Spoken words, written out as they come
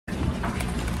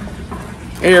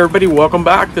Hey everybody, welcome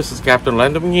back. This is Captain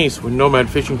Muniz with Nomad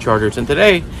Fishing Charters, and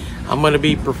today I'm going to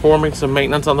be performing some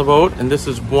maintenance on the boat, and this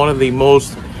is one of the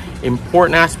most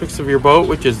important aspects of your boat,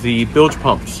 which is the bilge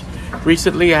pumps.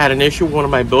 Recently I had an issue with one of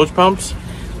my bilge pumps.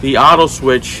 The auto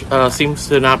switch seems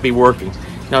to not be working.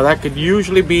 Now that could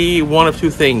usually be one of two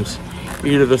things.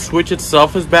 Either the switch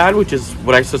itself is bad, which is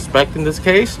what I suspect in this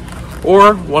case,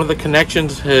 or one of the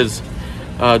connections has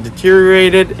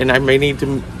deteriorated and I may need to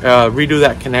redo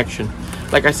that connection.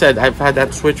 Like I said, I've had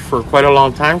that switch for quite a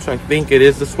long time, so I think it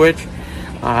is the switch.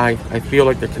 I feel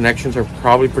like the connections are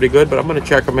probably pretty good, but I'm going to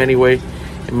check them anyway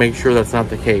and make sure that's not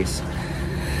the case.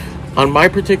 On my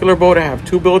particular boat, I have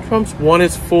two bilge pumps. One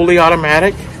is fully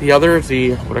automatic. The other is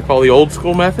what I call the old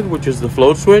school method, which is the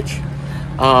float switch.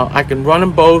 I can run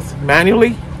them both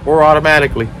manually or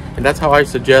automatically, and that's how I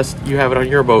suggest you have it on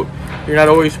your boat. You're not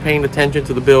always paying attention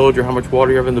to the bilge or how much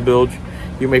water you have in the bilge.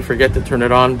 You may forget to turn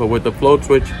it on, but with the float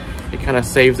switch, it kind of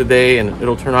saves the day and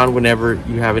it'll turn on whenever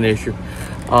you have an issue.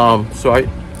 So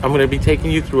I'm going to be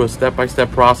taking you through a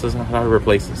step-by-step process on how to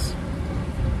replace this.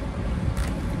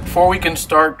 Before we can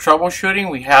start troubleshooting,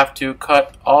 we have to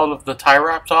cut all of the tie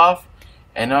wraps off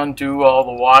and undo all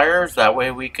the wires. That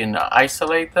way we can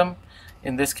isolate them.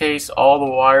 In this case, all the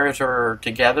wires are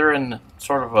together in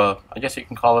sort of a, I guess you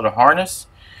can call it a harness.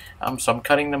 So I'm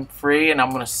cutting them free, and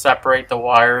I'm going to separate the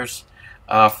wires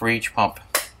for each pump.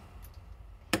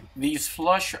 These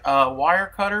flush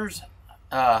wire cutters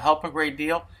help a great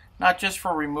deal, not just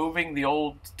for removing the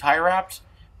old tie wraps,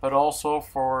 but also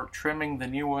for trimming the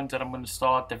new ones that I'm going to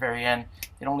install at the very end.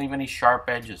 They don't leave any sharp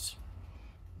edges.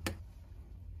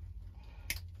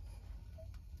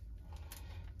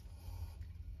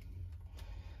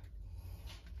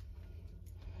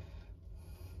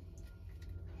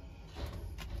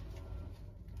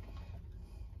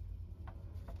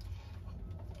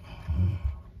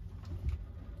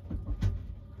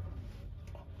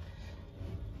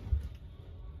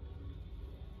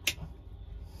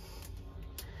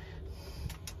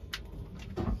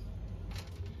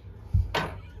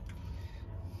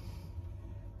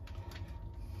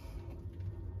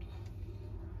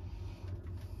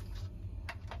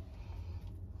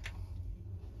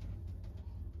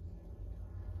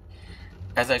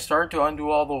 As I start to undo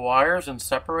all the wires and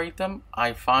separate them,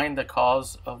 I find the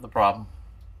cause of the problem.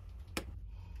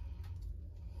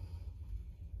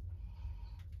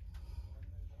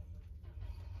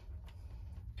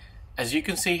 As you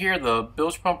can see here, the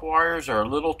bilge pump wires are a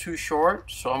little too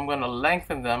short, so I'm going to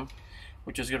lengthen them,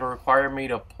 which is going to require me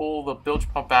to pull the bilge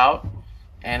pump out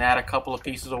and add a couple of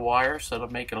pieces of wire, so it'll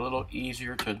make it a little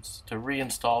easier to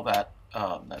reinstall that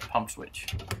pump switch.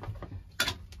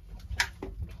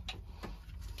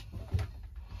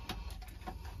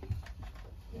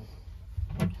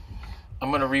 I'm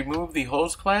going to remove the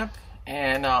hose clamp,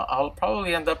 and I'll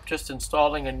probably end up just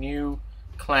installing a new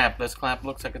clamp. This clamp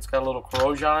looks like it's got a little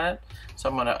corrosion on it, so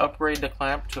I'm going to upgrade the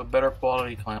clamp to a better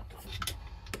quality clamp.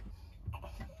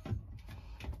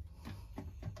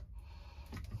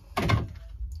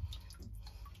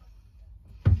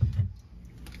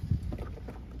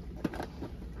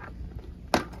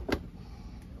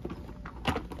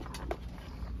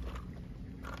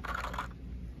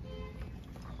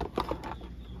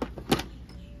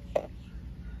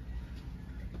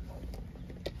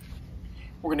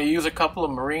 We're going to use a couple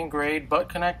of marine grade butt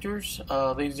connectors.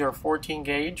 These are 14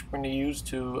 gauge. We're going to use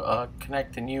to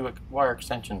connect the new wire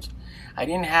extensions. I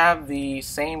didn't have the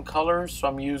same colors, so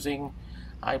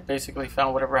I basically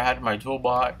found whatever I had in my tool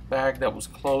bag that was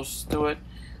close to it.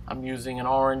 I'm using an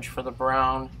orange for the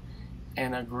brown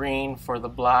and a green for the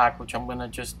black, which I'm going to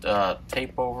just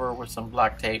tape over with some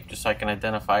black tape just so I can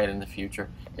identify it in the future.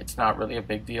 It's not really a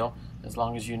big deal as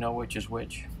long as you know which is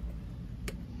which.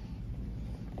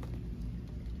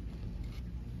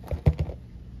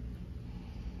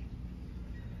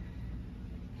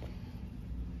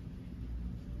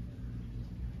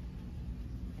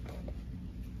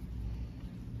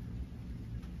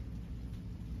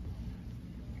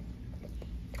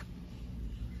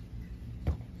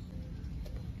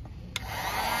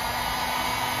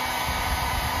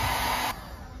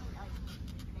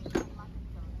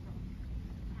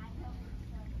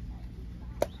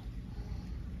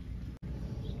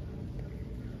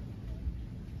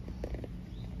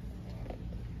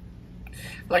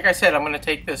 Like I said, I'm going to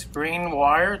take this green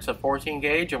wire, it's a 14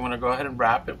 gauge, I'm going to go ahead and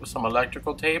wrap it with some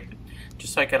electrical tape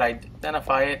just so I can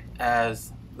identify it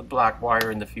as the black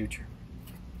wire in the future.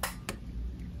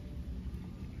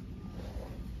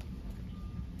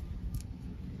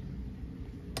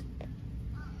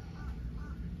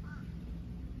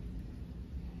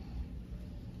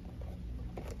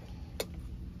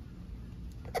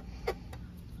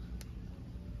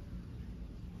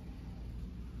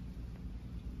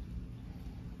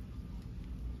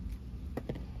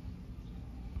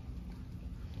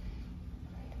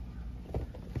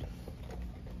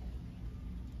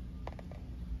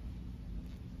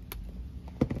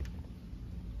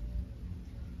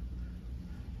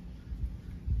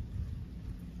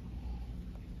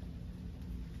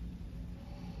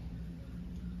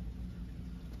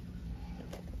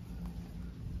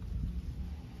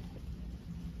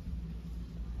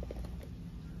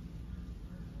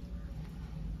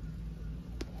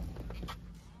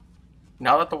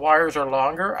 Now that the wires are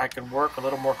longer, I can work a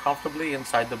little more comfortably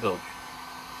inside the bilge.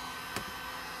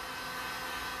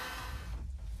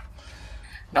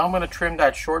 Now I'm going to trim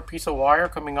that short piece of wire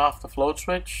coming off the float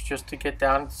switch just to get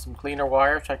down to some cleaner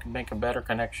wire so I can make a better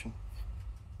connection.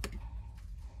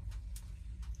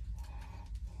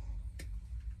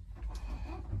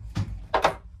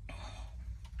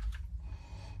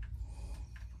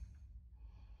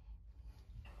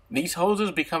 These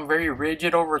hoses become very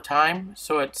rigid over time,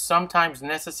 so it's sometimes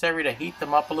necessary to heat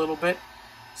them up a little bit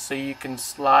so you can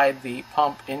slide the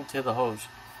pump into the hose.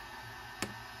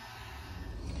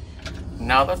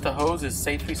 Now that the hose is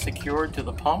safely secured to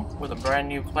the pump with a brand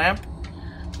new clamp,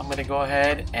 I'm going to go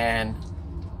ahead and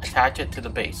attach it to the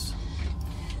base.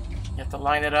 You have to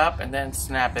line it up and then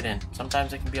snap it in.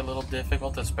 Sometimes it can be a little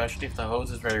difficult, especially if the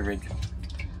hose is very rigid.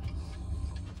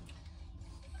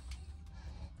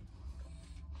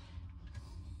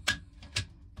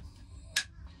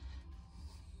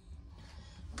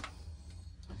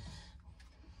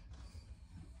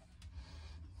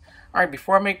 Alright,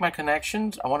 before I make my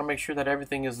connections, I want to make sure that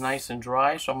everything is nice and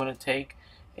dry, so I'm going to take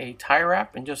a tie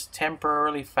wrap and just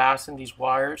temporarily fasten these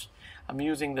wires. I'm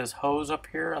using this hose up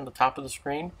here on the top of the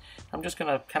screen. I'm just going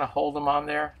to kind of hold them on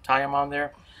there, tie them on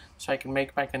there, so I can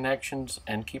make my connections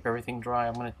and keep everything dry.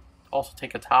 I'm going to also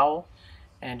take a towel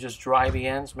and just dry the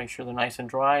ends, make sure they're nice and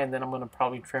dry, and then I'm going to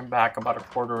probably trim back about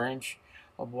 1/4 inch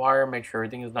of wire, make sure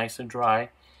everything is nice and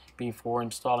dry before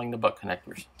installing the butt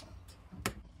connectors.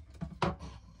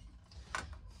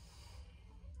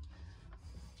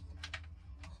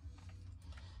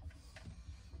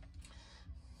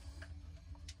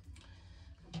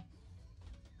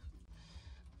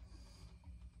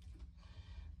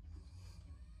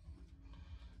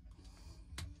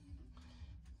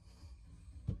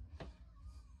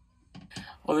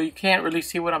 Although you can't really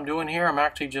see what I'm doing here, I'm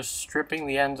actually just stripping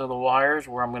the ends of the wires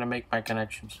where I'm going to make my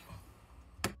connections.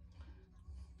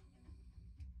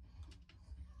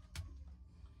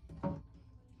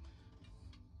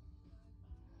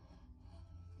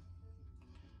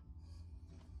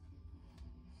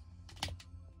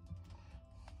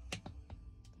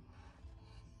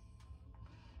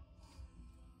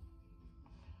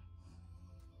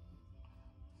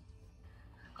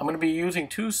 I'm going to be using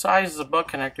two sizes of butt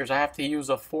connectors. I have to use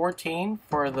a 14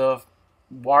 for the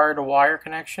wire-to-wire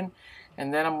connection,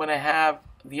 and then I'm going to have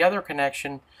the other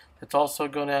connection that's also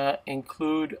going to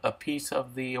include a piece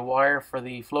of the wire for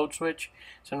the float switch.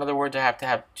 So in other words, I have to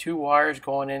have two wires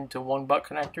going into one butt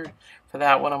connector. For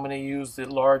that one, I'm going to use the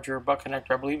larger butt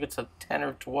connector. I believe it's a 10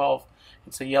 or 12.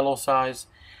 It's a yellow size.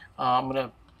 I'm going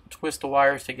to twist the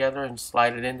wires together and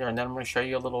slide it in there, and then I'm going to show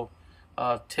you a little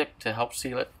tip to help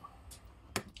seal it.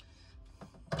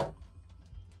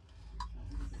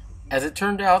 As it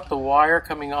turned out, the wire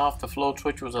coming off the float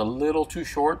switch was a little too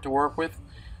short to work with,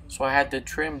 so I had to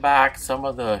trim back some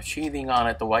of the sheathing on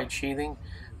it, the white sheathing,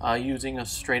 using a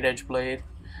straight edge blade.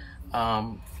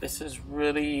 This is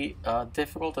really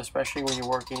difficult, especially when you're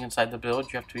working inside the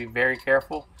bilge. You have to be very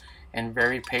careful and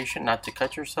very patient not to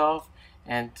cut yourself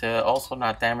and to also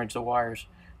not damage the wires.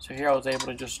 So here I was able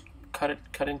to just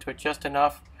cut into it just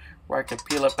enough where I could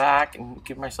peel it back and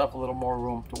give myself a little more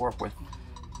room to work with.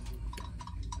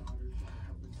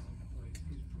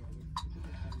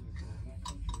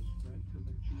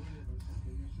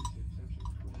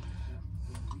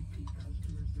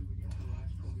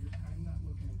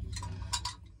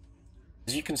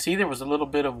 As you can see, there was a little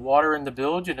bit of water in the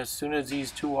bilge, and as soon as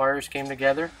these two wires came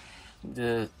together,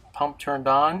 the pump turned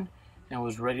on and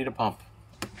was ready to pump.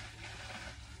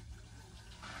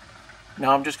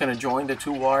 Now I'm just going to join the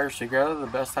two wires together the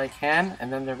best I can,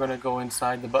 and then they're going to go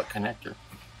inside the butt connector.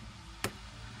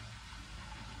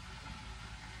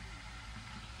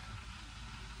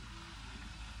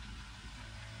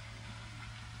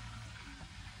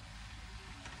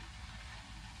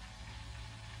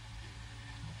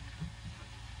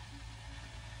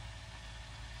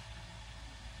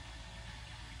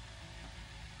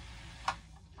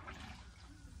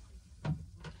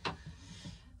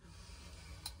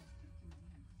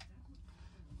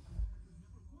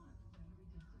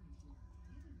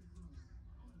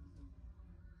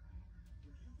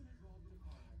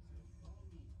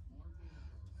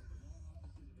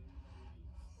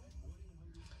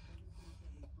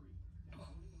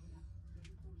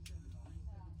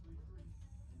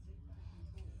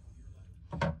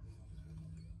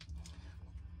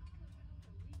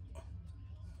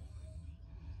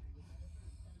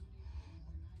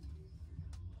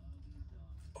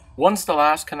 Once the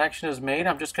last connection is made,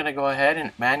 I'm just going to go ahead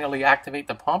and manually activate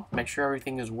the pump, make sure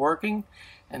everything is working,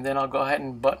 and then I'll go ahead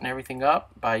and button everything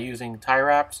up by using tie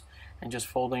wraps and just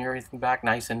folding everything back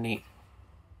nice and neat.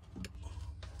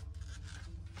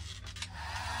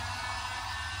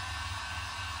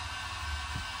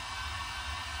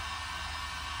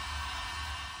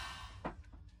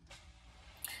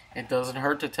 It doesn't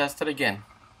hurt to test it again.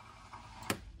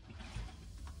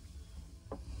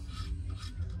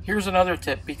 Here's another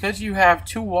tip. Because you have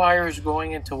two wires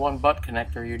going into one butt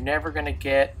connector, you're never going to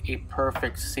get a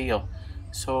perfect seal.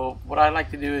 So what I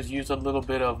like to do is use a little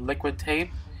bit of liquid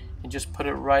tape and just put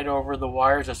it right over the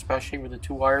wires, especially where the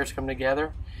two wires come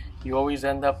together. You always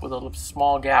end up with a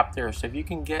small gap there. So if you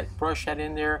can brush that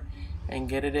in there and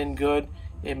get it in good,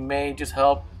 it may just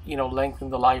help, lengthen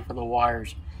the life of the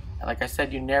wires. And like I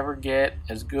said, you never get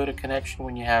as good a connection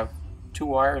when you have two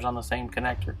wires on the same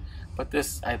connector. But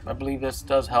this, I believe this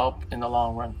does help in the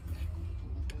long run.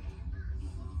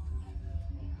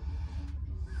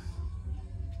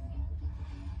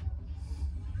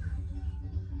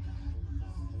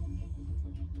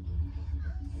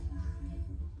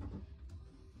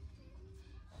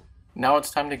 Now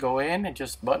it's time to go in and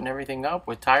just button everything up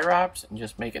with tie wraps and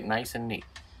just make it nice and neat.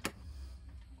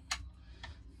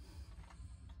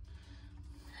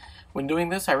 When doing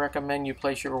this, I recommend you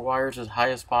place your wires as high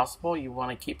as possible. You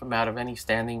want to keep them out of any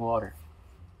standing water.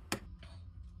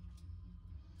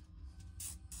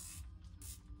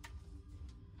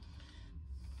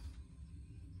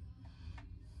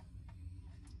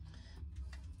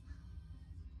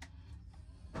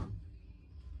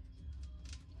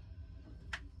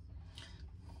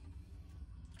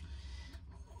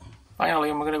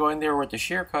 Finally, I'm going to go in there with the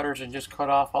shear cutters and just cut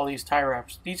off all these tie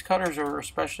wraps. These cutters are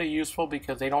especially useful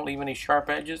because they don't leave any sharp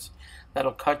edges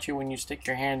that'll cut you when you stick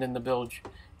your hand in the bilge.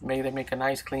 They make a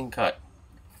nice clean cut.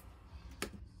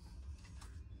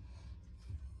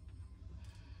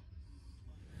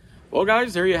 Well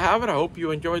guys, there you have it. I hope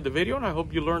you enjoyed the video and I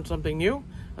hope you learned something new.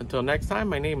 Until next time,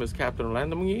 my name is Captain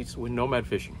Orlando Muniz with Nomad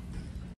Fishing.